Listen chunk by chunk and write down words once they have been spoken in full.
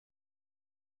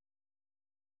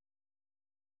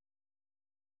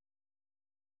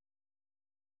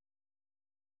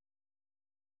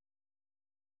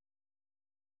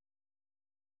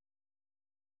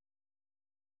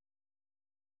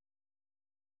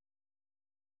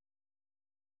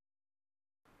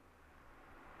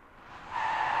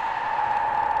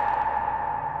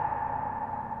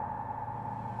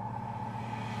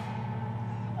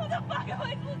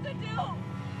do?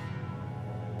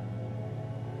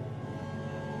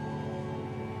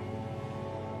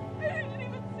 I didn't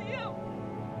even see him.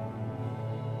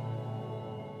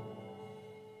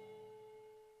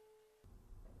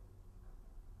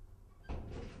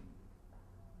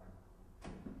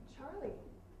 Charlie,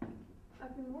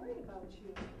 I've been worried about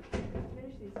you.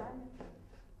 Finish the assignment.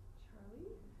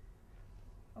 Charlie?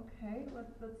 Okay,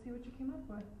 let's see what you came up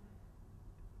with.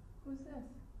 Who's this?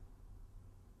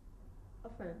 A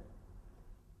friend.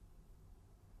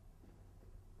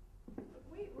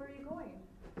 Wait, where are you going?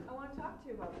 I want to talk to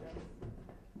you about this.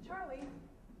 Charlie?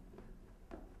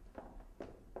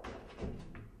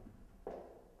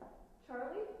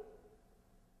 Charlie?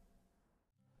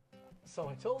 So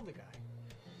I told the guy,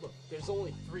 look, there's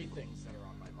only 3 things that are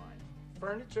on my mind.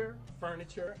 Furniture,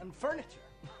 furniture, and furniture.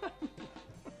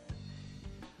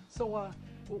 So,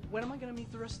 when am I gonna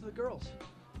meet the rest of the girls?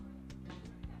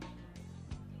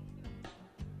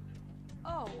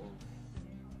 Oh,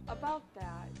 about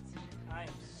that. I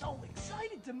am so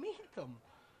excited to meet them.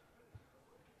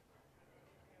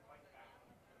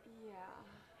 Yeah.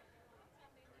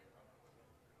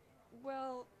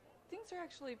 Well, things are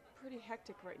actually pretty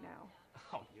hectic right now.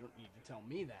 Oh, you don't need to tell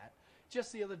me that.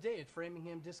 Just the other day at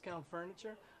Framingham Discount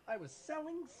Furniture, I was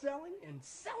selling, and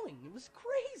selling. It was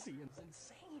crazy. It was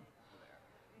insane.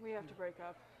 We have to break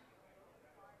up.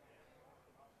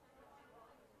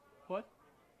 What?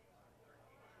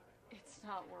 It's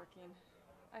not working.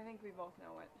 I think we both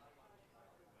know it.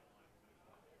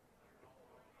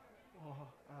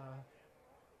 Well,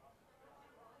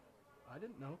 I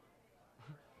didn't know.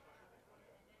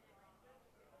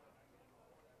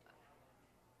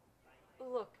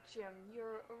 Look, Jim,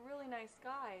 you're a really nice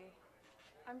guy.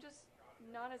 I'm just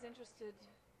not as interested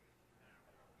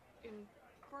in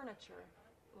furniture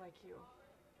like you.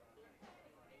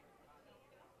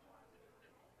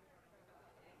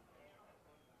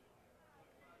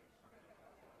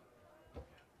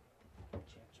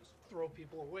 Can't just throw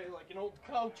people away like an old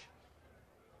couch.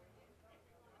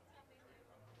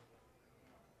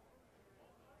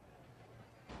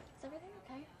 Is everything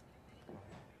okay?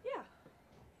 Yeah.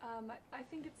 I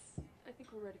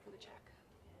think we're ready for the check.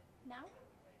 Now?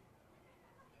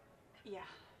 Yeah.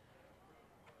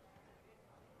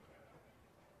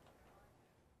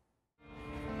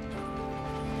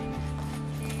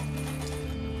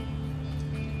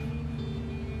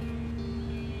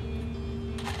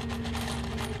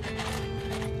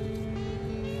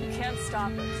 You can't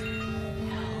stop it.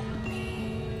 Help me.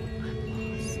 I'm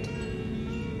lost.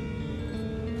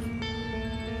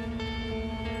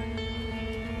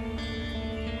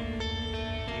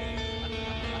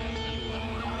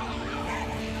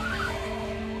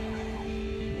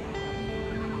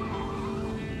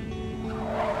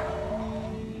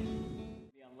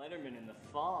 Be on Letterman in the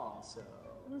fall, so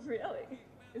Really?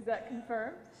 Is that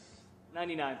confirmed?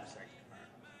 99% confirmed.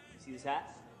 See this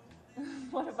hat?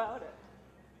 What about it?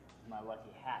 My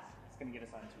lucky hat. It's gonna get us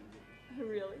on TV.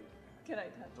 Really? Can I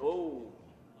touch it? Oh,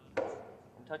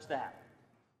 don't touch the hat.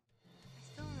 I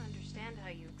still don't understand how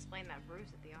you explained that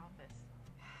bruise at the office.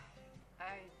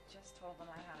 I just told them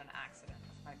I had an accident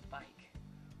with my bike.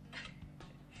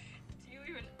 Do you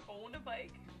even own a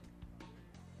bike?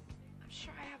 I'm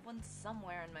sure I have one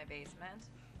somewhere in my basement.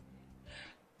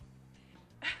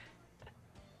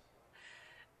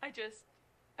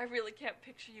 I really can't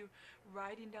picture you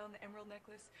riding down the Emerald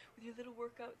Necklace with your little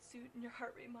workout suit and your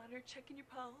heart rate monitor checking your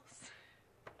pulse.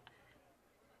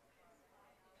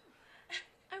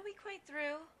 Are we quite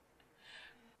through?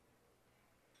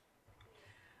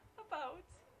 About.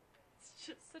 It's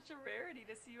just such a rarity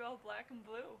to see you all black and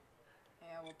blue.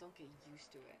 Yeah, well, don't get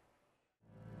used to it.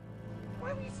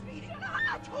 Why were you speeding?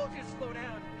 I told you to slow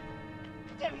down.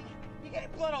 Debbie, you're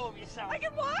getting blood all over yourself. I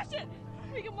can wash it!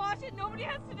 We can wash it, nobody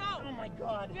has to know! Oh my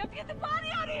God. We have to get the body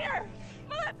out of here!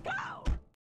 Well, let's go!